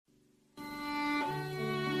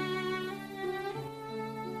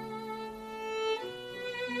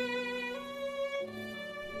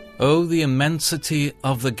Oh, the immensity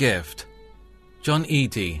of the gift. John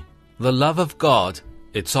Eadie, The Love of God,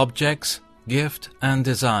 Its Objects, Gift and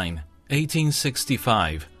Design,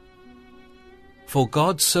 1865. For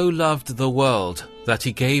God so loved the world that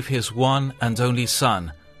he gave his one and only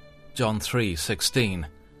Son, John 3:16.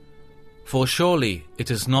 For surely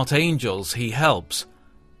it is not angels he helps,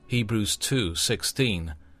 Hebrews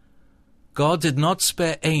 2:16. God did not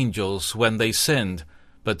spare angels when they sinned,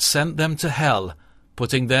 but sent them to hell,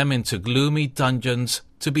 putting them into gloomy dungeons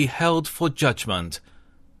to be held for judgment,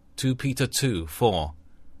 2 Peter 2:4.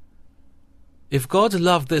 If God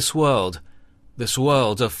loved this world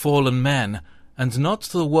of fallen men, and not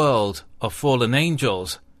the world of fallen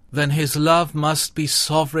angels, then his love must be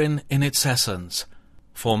sovereign in its essence.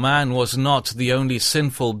 For man was not the only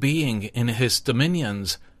sinful being in his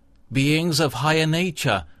dominions. Beings of higher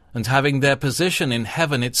nature, and having their position in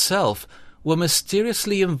heaven itself, were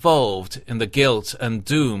mysteriously involved in the guilt and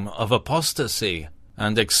doom of apostasy,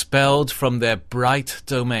 and expelled from their bright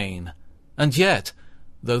domain. And yet,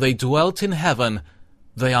 though they dwelt in heaven,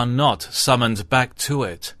 they are not summoned back to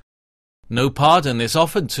it. No pardon is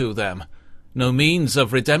offered to them. No means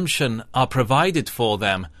of redemption are provided for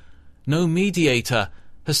them. No mediator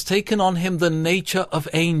has taken on him the nature of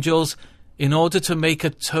angels in order to make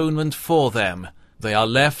atonement for them. They are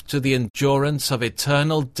left to the endurance of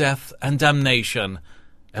eternal death and damnation,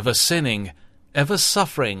 ever sinning, ever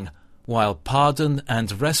suffering, while pardon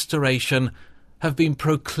and restoration have been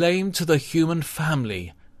proclaimed to the human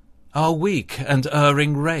family, our weak and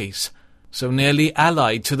erring race, so nearly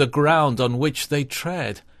allied to the ground on which they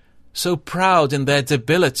tread, so proud in their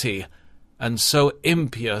debility, and so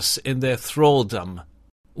impious in their thraldom.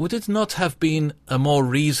 Would it not have been a more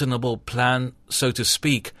reasonable plan, so to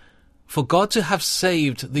speak, for God to have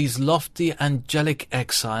saved these lofty angelic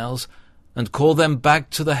exiles, and call them back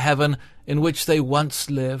to the heaven in which they once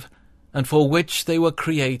live, and for which they were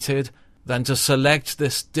created, than to select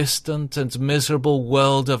this distant and miserable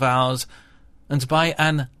world of ours, and by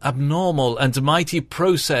an abnormal and mighty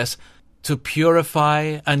process to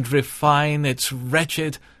purify and refine its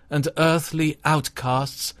wretched and earthly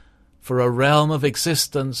outcasts for a realm of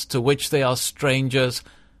existence to which they are strangers,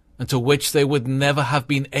 and to which they would never have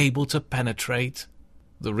been able to penetrate?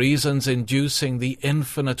 The reasons inducing the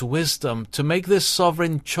infinite wisdom to make this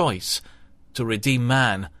sovereign choice to redeem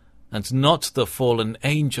man, and not the fallen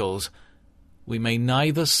angels, we may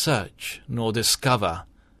neither search nor discover.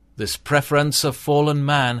 This preference of fallen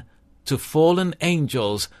man to fallen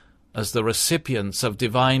angels as the recipients of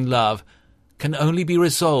divine love can only be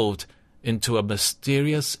resolved into a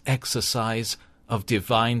mysterious exercise of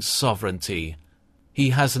divine sovereignty.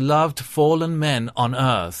 He has loved fallen men on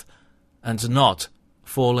earth, and not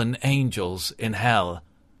fallen angels in hell.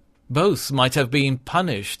 Both might have been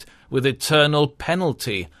punished with eternal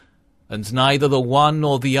penalty, and neither the one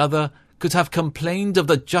nor the other could have complained of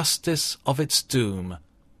the justice of its doom.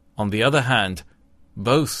 On the other hand,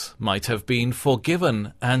 both might have been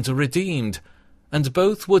forgiven and redeemed, and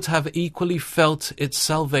both would have equally felt its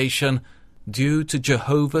salvation due to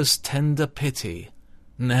Jehovah's tender pity.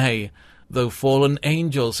 Nay, though fallen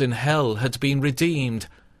angels in hell had been redeemed,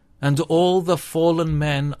 and all the fallen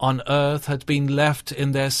men on earth had been left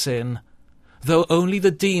in their sin, though only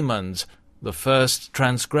the demons, the first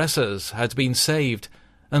transgressors, had been saved,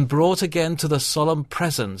 and brought again to the solemn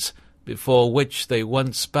presence before which they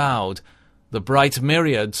once bowed, the bright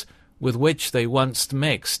myriads with which they once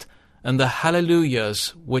mixed, and the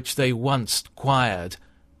hallelujahs which they once choired,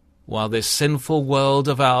 while this sinful world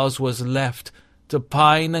of ours was left to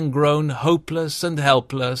pine and groan hopeless and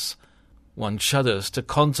helpless. One shudders to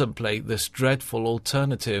contemplate this dreadful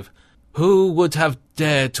alternative. Who would have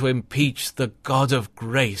dared to impeach the God of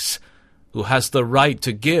grace, who has the right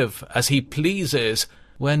to give as he pleases,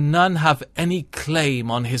 where none have any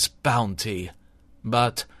claim on his bounty?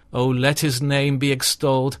 But, O let his name be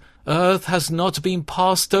extolled, earth has not been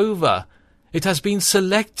passed over. It has been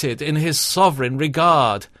selected in his sovereign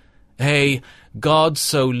regard. God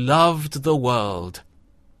so loved the world.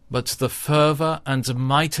 But the fervour and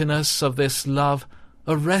mightiness of this love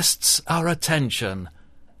arrests our attention.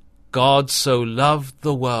 God so loved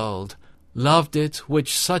the world, loved it with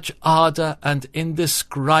such ardour and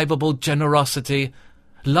indescribable generosity,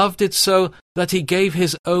 loved it so that he gave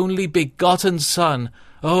his only begotten Son.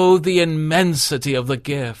 Oh, the immensity of the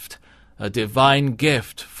gift! A divine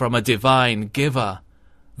gift from a divine giver.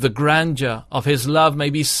 The grandeur of his love may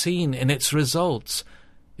be seen in its results.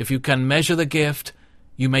 If you can measure the gift,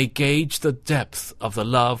 you may gauge the depth of the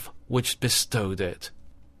love which bestowed it.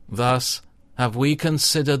 Thus have we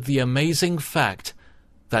considered the amazing fact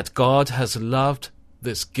that God has loved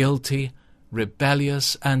this guilty,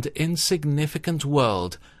 rebellious and insignificant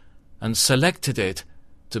world, and selected it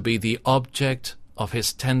to be the object of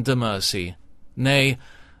his tender mercy, nay,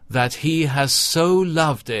 that he has so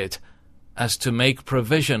loved it as to make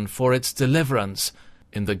provision for its deliverance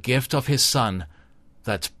in the gift of his Son,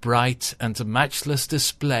 that bright and matchless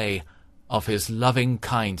display of his loving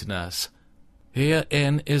kindness.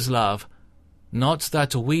 Herein is love, not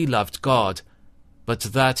that we loved God, but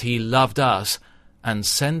that he loved us, and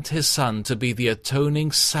sent his Son to be the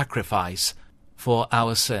atoning sacrifice for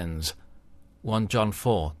our sins. 1 John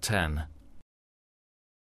 4:10.